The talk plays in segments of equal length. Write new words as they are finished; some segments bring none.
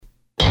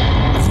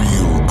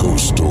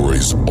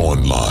Stories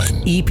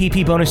Online.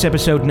 EPP bonus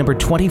episode number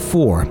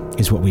 24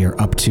 is what we are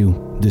up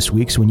to this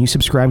week. So when you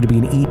subscribe to be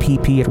an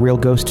EPP at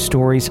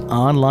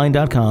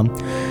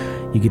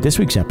realghoststoriesonline.com, you get this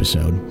week's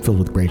episode filled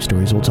with great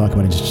stories we'll talk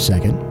about in just a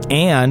second,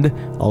 and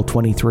all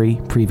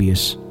 23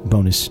 previous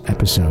bonus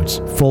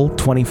episodes. Full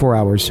 24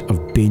 hours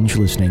of binge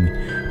listening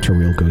to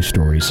Real Ghost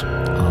Stories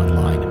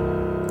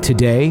Online.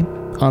 Today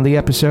on the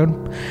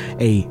episode,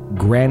 a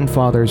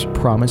grandfather's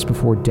promise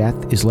before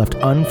death is left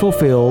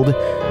unfulfilled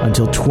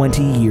until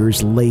 20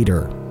 years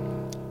later.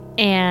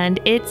 And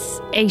it's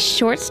a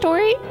short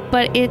story,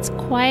 but it's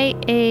quite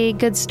a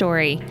good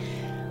story.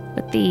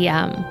 With the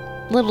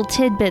little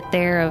tidbit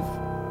there of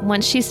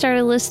once she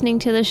started listening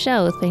to the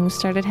show, things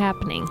started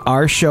happening.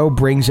 Our show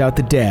brings out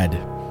the dead,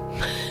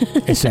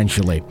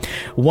 essentially.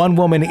 One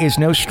woman is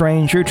no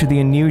stranger to the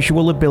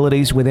unusual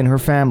abilities within her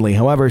family.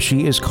 However,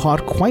 she is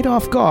caught quite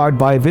off guard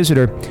by a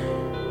visitor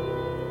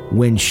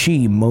when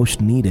she most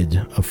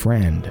needed a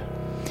friend.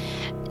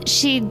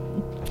 She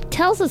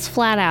tells us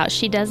flat out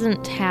she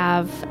doesn't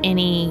have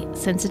any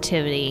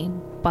sensitivity,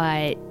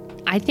 but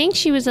I think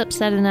she was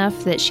upset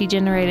enough that she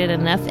generated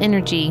enough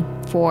energy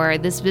for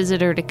this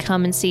visitor to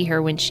come and see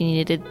her when she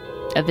needed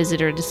a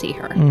visitor to see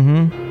her.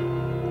 Mm-hmm.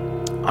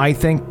 I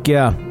think,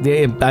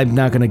 I'm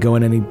not going to go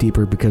in any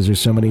deeper because there's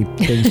so many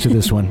things to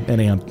this one.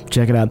 Anyhow,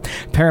 check it out.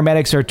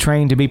 Paramedics are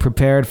trained to be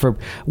prepared for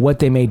what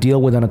they may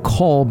deal with on a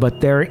call, but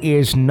there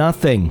is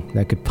nothing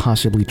that could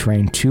possibly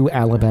train two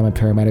Alabama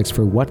paramedics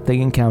for what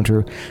they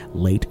encounter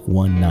late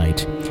one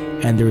night.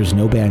 And there is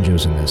no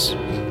banjos in this.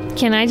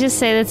 Can I just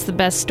say that's the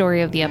best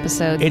story of the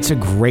episode? It's a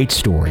great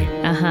story.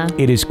 Uh-huh.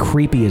 It is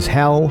creepy as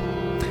hell.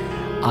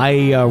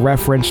 I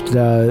referenced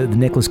the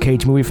Nicolas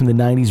Cage movie from the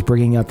 90s,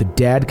 Bringing Out the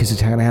Dead, because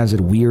it kind of has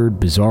that weird,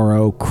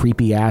 bizarro,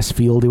 creepy-ass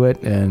feel to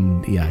it.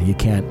 And, yeah, you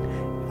can't...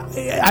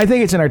 I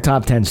think it's in our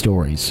top 10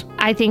 stories.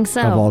 I think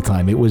so. Of all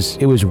time. It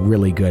was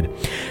really good.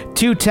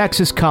 Two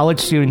Texas college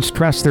students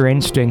trust their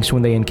instincts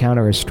when they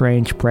encounter a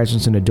strange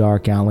presence in a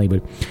dark alley,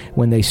 but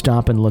when they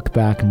stop and look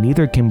back,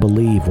 neither can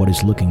believe what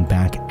is looking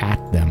back at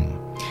them.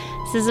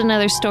 This is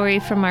another story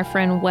from our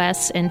friend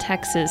Wes in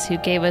Texas, who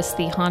gave us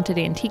the haunted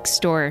antique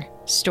store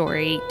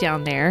story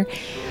down there.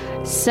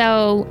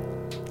 So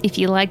if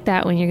you like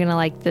that one, you're going to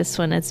like this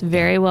one. It's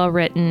very well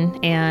written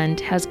and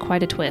has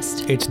quite a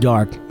twist. It's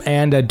dark.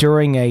 And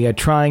during a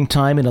trying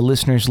time in a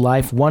listener's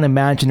life, one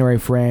imaginary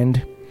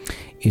friend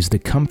is the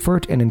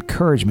comfort and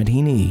encouragement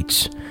he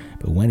needs.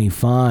 But when he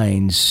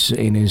finds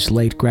in his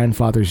late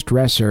grandfather's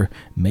dresser,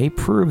 may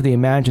prove the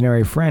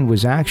imaginary friend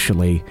was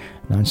actually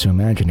not so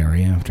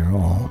imaginary after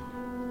all.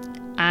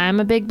 I'm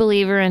a big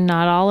believer in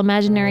not all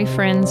imaginary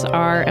friends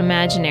are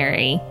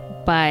imaginary,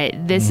 but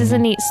this is a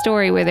neat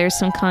story where there's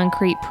some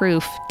concrete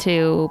proof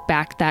to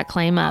back that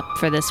claim up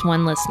for this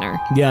one listener.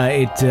 Yeah,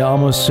 it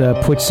almost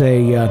puts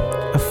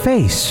a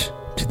face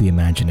to the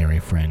imaginary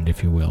friend,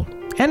 if you will.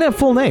 And a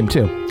full name,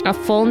 too. A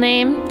full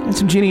name? And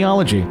some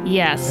genealogy.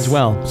 Yes. As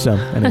well. So,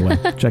 anyway,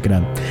 check it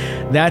out.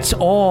 That's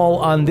all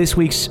on this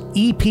week's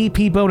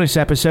EPP bonus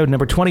episode,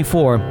 number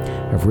 24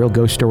 of Real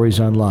Ghost Stories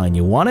Online.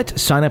 You want it?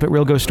 Sign up at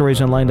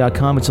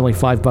realghoststoriesonline.com. It's only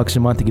 $5 a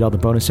month to get all the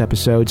bonus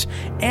episodes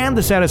and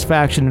the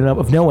satisfaction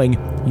of knowing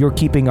you're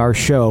keeping our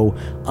show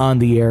on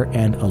the air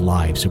and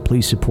alive. So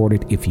please support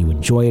it if you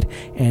enjoy it,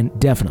 and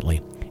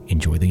definitely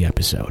enjoy the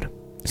episode.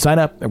 Sign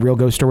up at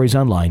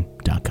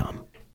realghoststoriesonline.com.